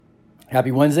Happy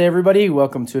Wednesday, everybody.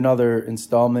 Welcome to another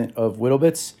installment of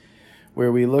Whittlebits, where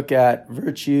we look at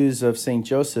virtues of St.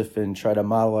 Joseph and try to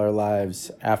model our lives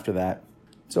after that.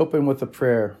 Let's open with a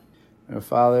prayer.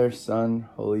 Father, Son,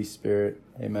 Holy Spirit,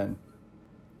 amen.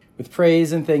 With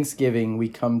praise and thanksgiving, we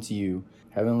come to you,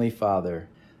 Heavenly Father,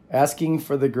 asking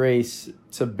for the grace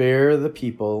to bear the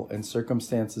people and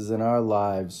circumstances in our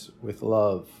lives with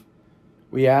love.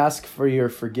 We ask for your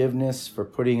forgiveness for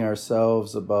putting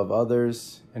ourselves above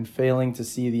others and failing to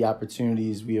see the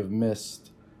opportunities we have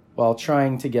missed while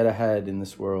trying to get ahead in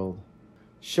this world.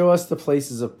 Show us the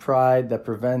places of pride that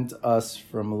prevent us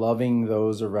from loving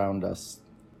those around us.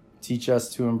 Teach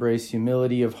us to embrace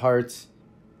humility of heart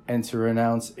and to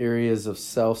renounce areas of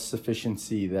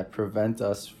self-sufficiency that prevent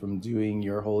us from doing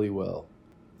your holy will.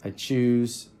 I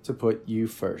choose to put you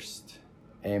first.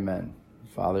 Amen.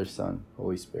 Father, Son,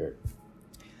 Holy Spirit.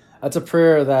 That's a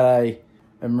prayer that I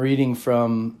am reading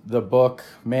from the book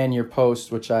Man Your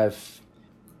Post, which I've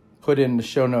put in the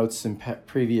show notes in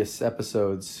previous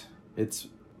episodes. It's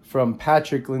from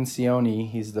Patrick Lencioni.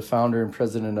 He's the founder and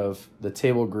president of the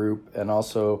Table Group and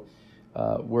also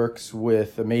works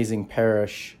with Amazing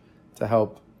Parish to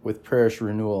help with parish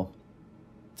renewal.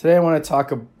 Today I want to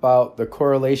talk about the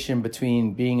correlation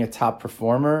between being a top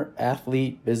performer,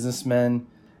 athlete, businessman,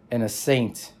 and a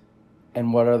saint,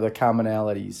 and what are the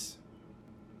commonalities.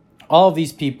 All of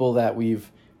these people that we've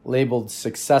labeled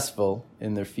successful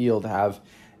in their field have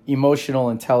emotional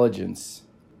intelligence.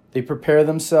 They prepare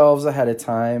themselves ahead of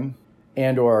time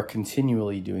and or are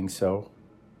continually doing so.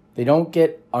 They don't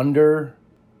get under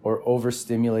or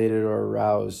overstimulated or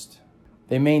aroused.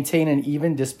 They maintain an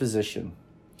even disposition.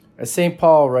 As St.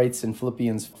 Paul writes in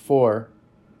Philippians 4,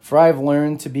 "For I have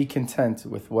learned to be content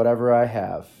with whatever I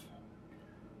have."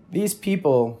 These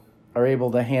people are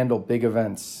able to handle big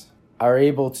events, are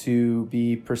able to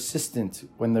be persistent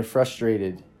when they're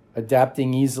frustrated,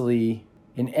 adapting easily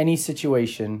in any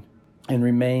situation, and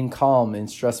remain calm in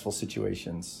stressful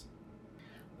situations.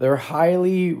 They're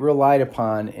highly relied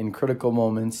upon in critical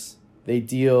moments. They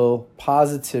deal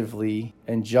positively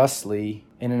and justly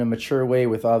and in a mature way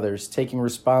with others, taking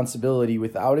responsibility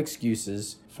without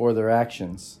excuses for their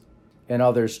actions, and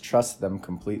others trust them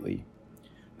completely.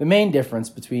 The main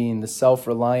difference between the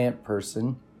self-reliant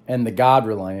person and the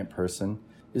God-reliant person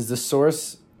is the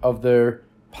source of their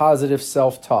positive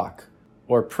self-talk,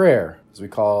 or prayer, as we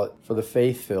call it, for the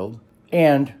faith-filled,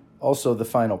 and also the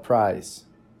final prize.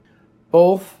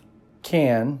 Both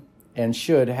can and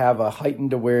should have a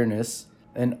heightened awareness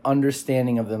and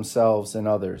understanding of themselves and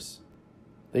others.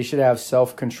 They should have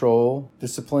self-control,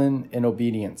 discipline, and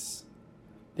obedience.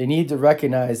 They need to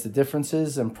recognize the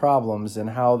differences and problems in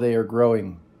how they are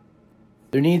growing.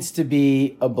 There needs to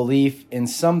be a belief in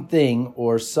something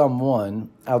or someone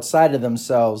outside of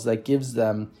themselves that gives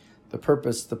them the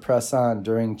purpose to press on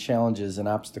during challenges and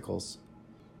obstacles.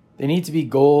 They need to be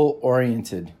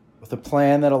goal-oriented, with a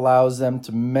plan that allows them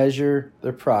to measure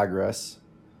their progress,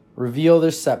 reveal their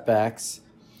setbacks,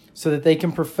 so that they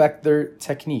can perfect their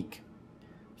technique.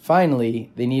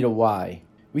 Finally, they need a why.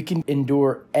 We can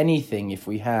endure anything if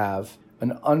we have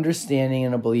an understanding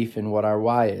and a belief in what our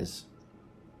why is.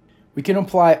 We can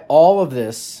apply all of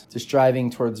this to striving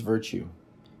towards virtue.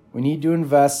 We need to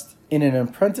invest in an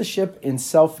apprenticeship in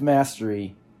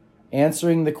self-mastery,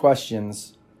 answering the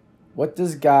questions, what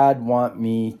does God want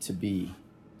me to be?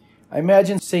 I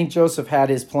imagine St. Joseph had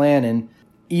his plan, and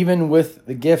even with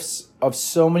the gifts of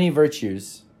so many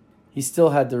virtues, he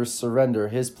still had to surrender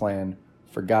his plan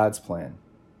for God's plan.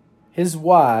 His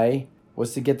why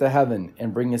was to get to heaven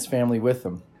and bring his family with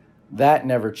him. That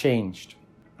never changed.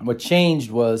 What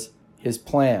changed was his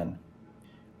plan.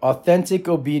 Authentic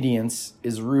obedience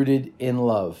is rooted in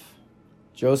love.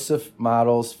 Joseph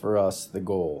models for us the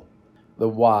goal, the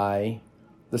why,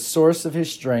 the source of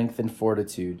his strength and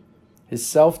fortitude, his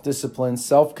self-discipline,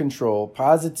 self-control,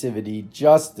 positivity,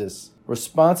 justice,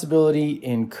 responsibility,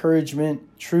 encouragement,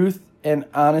 truth, and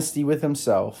honesty with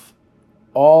himself,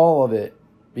 all of it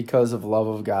because of love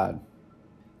of God.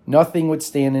 Nothing would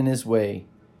stand in his way,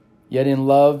 yet in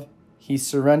love he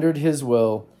surrendered his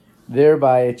will,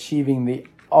 thereby achieving the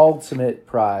ultimate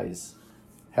prize,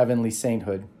 heavenly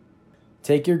sainthood.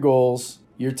 Take your goals,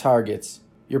 your targets,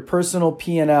 your personal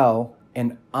P&L,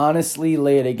 and honestly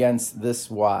lay it against this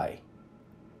why: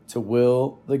 to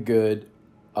will the good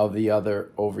of the other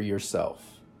over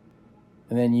yourself.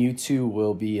 And then you too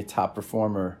will be a top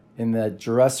performer in the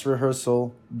dress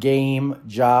rehearsal, game,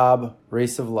 job,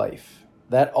 race of life.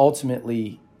 That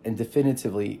ultimately and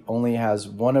definitively only has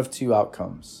one of two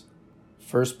outcomes: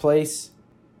 first place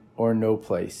or no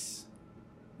place.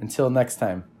 Until next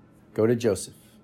time, go to Joseph.